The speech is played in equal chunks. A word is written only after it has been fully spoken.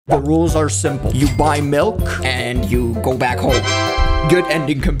The rules are simple. You buy milk and you go back home. Good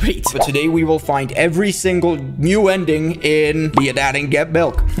ending complete. But today we will find every single new ending in Be a Dad and Get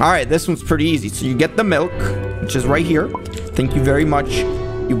Milk. All right, this one's pretty easy. So you get the milk, which is right here. Thank you very much.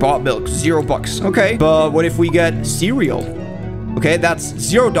 You bought milk, $0. Okay, but what if we get cereal? Okay, that's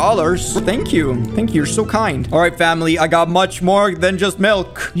 $0. Thank you. Thank you. You're so kind. All right, family. I got much more than just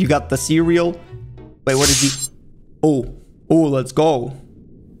milk. You got the cereal. Wait, what is he? Oh, let's go.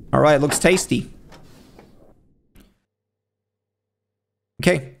 All right, looks tasty.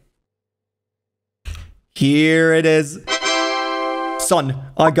 Okay. Here it is. Son,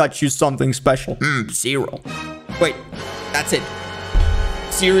 I got you something special. Cereal. Wait, that's it.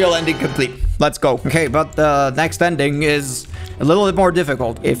 Cereal ending complete. Let's go. Okay, but the next ending is a little bit more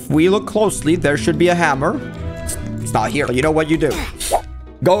difficult. If we look closely, there should be a hammer. It's not here. You know what you do.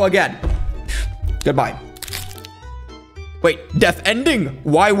 Go again. Goodbye. Wait, death ending?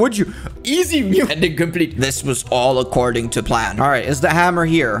 Why would you? Easy new ending complete. This was all according to plan. All right, is the hammer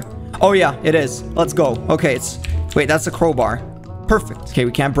here? Oh yeah, it is. Let's go. Okay, wait, that's a crowbar. Perfect. Okay,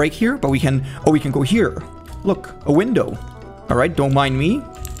 we can't break here, but we can go here. Look, a window. All right, don't mind me.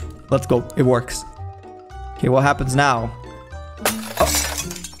 Let's go. It works. Okay, what happens now? Oh,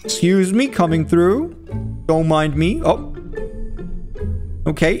 excuse me, coming through. Don't mind me. Oh.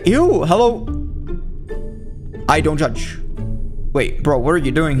 Okay. Ew, hello. I don't judge. Wait, bro, what are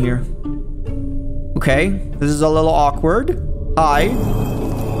you doing here? Okay, this is a little awkward. Hi.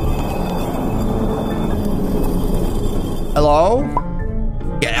 Hello?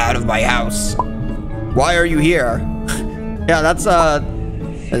 Get out of my house. Why are you here? Yeah, this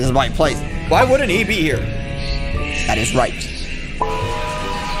is my place. Why wouldn't he be here? That is right.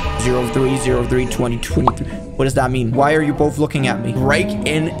 03032023. What does that mean? Why are you both looking at me? Break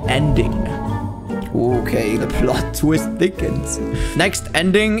in ending. Okay, the plot twist thickens. Next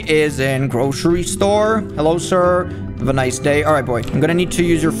ending is in grocery store. Hello, sir. Have a nice day. All right, boy. I'm gonna need to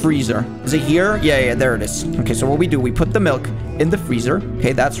use your freezer. Is it here? Yeah, there it is. Okay, so what we do, we put the milk in the freezer.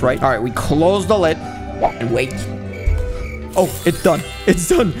 Okay, that's right. All right, we close the lid and wait. Oh, it's done. It's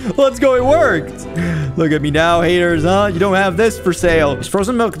done. Let's go. It worked. Look at me now, haters, huh? You don't have this for sale. Is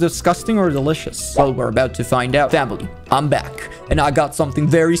frozen milk disgusting or delicious? Well, we're about to find out. Family, I'm back, and I got something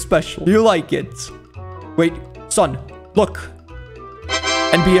very special. You like it? Wait, son, look.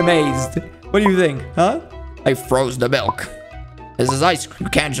 And be amazed. What do you think, huh? I froze the milk. This is ice cream.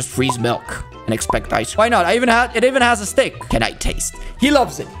 You can't just freeze milk and expect ice cream. Why not? It even has a stick. Can I taste? He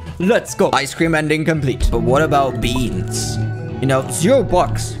loves it. Let's go. Ice cream ending complete. But what about beans? You know,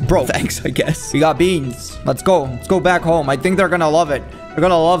 $0. Bro, thanks, I guess. We got beans. Let's go. Let's go back home. I think they're gonna love it. They're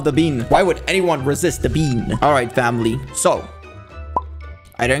gonna love the bean. Why would anyone resist the bean? All right, family. So,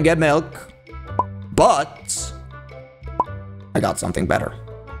 I didn't get milk, but I got something better.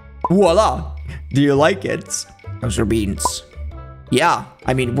 Voila. Do you like it? Those are beans. Yeah.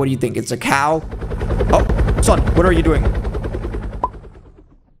 I mean, what do you think? It's a cow? Oh, son, what are you doing?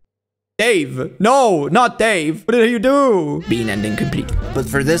 Dave. No, not Dave. What did you do? Bean ending complete. But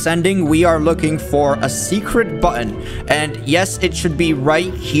for this ending, we are looking for a secret button. And yes, it should be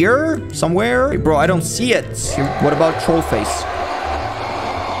right here somewhere. Hey, bro, I don't see it. What about troll face?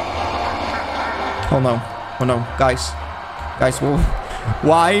 Oh no. Oh no. Guys. Guys,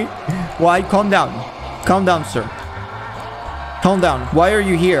 why? Calm down. Calm down, sir. Calm down. Why are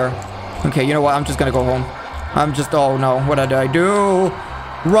you here? Okay, you know what? I'm just gonna go home. Oh no. What did I do?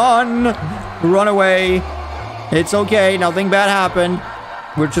 Run! Run away. It's okay. Nothing bad happened.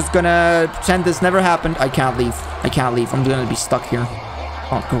 We're just gonna pretend this never happened. I can't leave. I can't leave. I'm gonna be stuck here.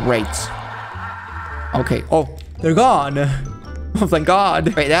 Oh, great. Okay. Oh, they're gone. Oh, thank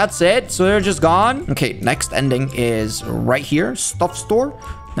God. Wait, that's it? So they're just gone? Okay, next ending is right here. Stuff store.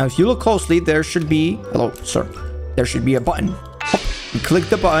 Now, if you look closely, there should be... Hello, sir. There should be a button. We click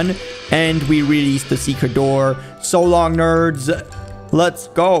the button, and we release the secret door. So long, nerds. Let's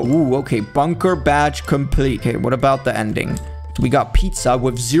go. Ooh, okay. Bunker badge complete. Okay, what about the ending? We got pizza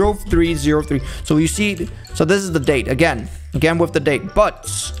with 0303. So you see, so this is the date. Again with the date.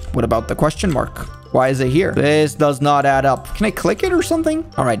 But what about the question mark? Why is it here? This does not add up. Can I click it or something?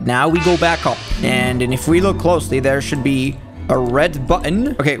 All right, now we go back up. And if we look closely, there should be a red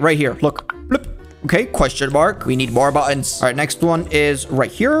button. Okay, right here. Look. Bloop. Okay, question mark. We need more buttons. All right, next one is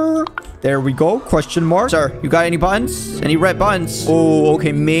right here. There we go. Question mark. Sir, you got any buttons? Any red buttons? Oh,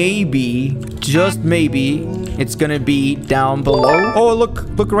 okay. Maybe, just maybe, it's gonna be down below. Oh,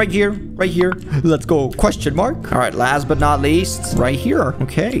 look right here. Right here. Let's go. Question mark. All right, last but not least, right here.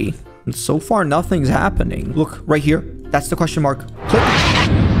 Okay. And so far, nothing's happening. Look, right here. That's the question mark.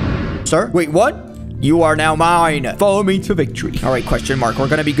 Click. Sir? Wait, what? You are now mine. Follow me to victory. All right, question mark. We're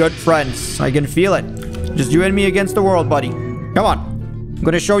gonna be good friends. I can feel it. Just you and me against the world, buddy. Come on. I'm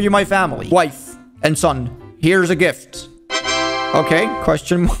gonna show you my family. Wife and son. Here's a gift. Okay,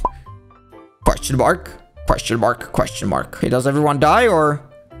 question mark. Question mark. Question mark. Question mark. Okay, does everyone die or...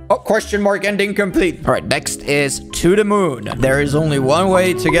 Oh, question mark, ending complete. All right, next is to the moon. There is only one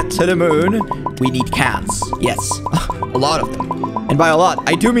way to get to the moon. We need cans. Yes, a lot of them. And by a lot,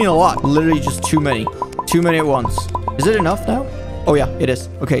 I do mean a lot. Literally just too many. Too many at once. Is it enough now? Oh yeah, it is.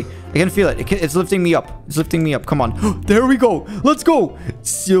 Okay, I can feel it. It's lifting me up. It's lifting me up. Come on. There we go. Let's go.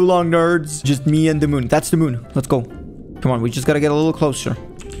 So long, nerds. Just me and the moon. That's the moon. Let's go. Come on, we just gotta get a little closer.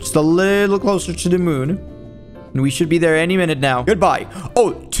 Just a little closer to the moon. And we should be there any minute now. Goodbye.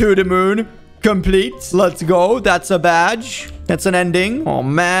 Oh, to the moon. Complete. Let's go. That's a badge. That's an ending. Oh,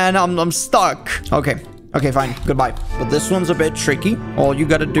 man. I'm stuck. Okay. Okay, fine. Goodbye. But this one's a bit tricky. All you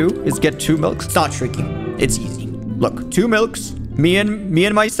gotta do is get 2 milks. It's not tricky. It's easy. Look, 2 milks. Me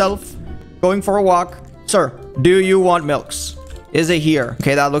and myself going for a walk. Sir, do you want milks? Is it here?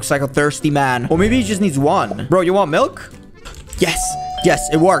 Okay, that looks like a thirsty man. Or maybe he just needs 1. Bro, you want milk? Yes. Yes,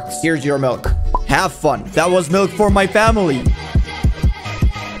 it works. Here's your milk. Have fun. That was milk for my family.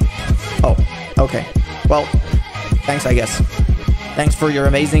 Oh, okay. Well, thanks, I guess. Thanks for your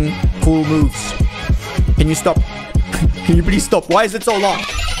amazing, cool moves. Can you stop? Can you please stop? Why is it so long?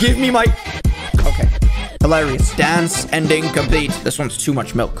 Give me my... Okay. Hilarious. Dance ending complete. This one's too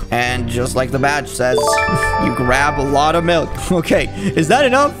much milk. And just like the badge says, you grab a lot of milk. Okay. Is that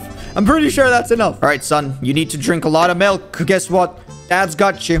enough? I'm pretty sure that's enough. All right, son. You need to drink a lot of milk. Guess what? Dad's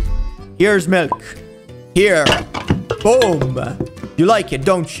got you. Here's milk. Here. Boom. You like it,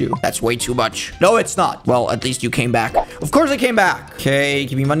 don't you? That's way too much. No, it's not. Well, at least you came back. Of course I came back. Okay,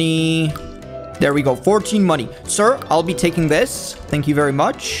 give me money. There we go. 14 money. Sir, I'll be taking this. Thank you very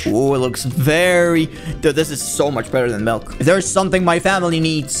much. Oh, it looks very... Dude, this is so much better than milk. If there's something my family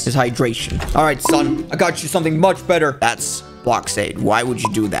needs, it's hydration. All right, son. I got you something much better. That's Blockseed. Why would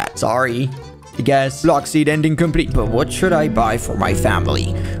you do that? Sorry. I guess. Blockseed ending complete. But what should I buy for my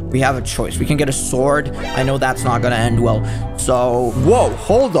family? We have a choice. We can get a sword. I know that's not gonna end well. So, whoa,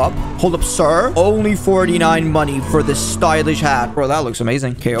 hold up. Hold up, sir. Only 49 money for this stylish hat. Bro, that looks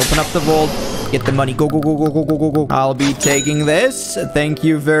amazing. Okay, open up the vault. Get the money. Go, go, go, go, go, go, go, go. I'll be taking this. Thank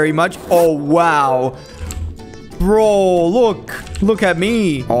you very much. Oh, wow. Bro, look. Look at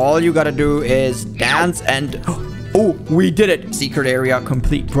me. All you gotta do is dance and... Oh, we did it. Secret area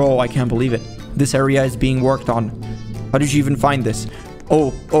complete. Bro, I can't believe it. This area is being worked on. How did you even find this?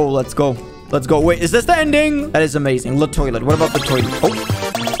 Oh, let's go. Let's go. Wait, is this the ending? That is amazing. The toilet. What about the toilet?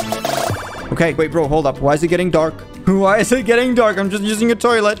 Oh. Okay, wait, bro, hold up. Why is it getting dark? Why is it getting dark? I'm just using a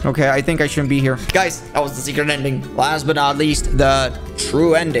toilet. Okay, I think I shouldn't be here. Guys, that was the secret ending. Last but not least, the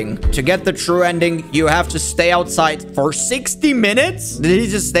true ending. To get the true ending, you have to stay outside for 60 minutes? Did he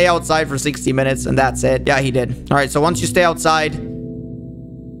just stay outside for 60 minutes and that's it? Yeah, he did. All right, so once you stay outside,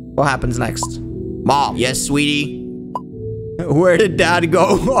 what happens next? Mom. Yes, sweetie. Where did dad go?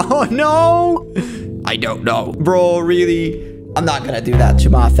 Oh, no. I don't know. Bro, really? I'm not gonna do that to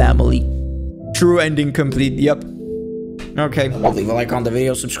my family. True ending complete. Yep. Okay. I'll leave a like on the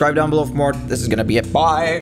video. Subscribe down below for more. This is gonna be it. Bye.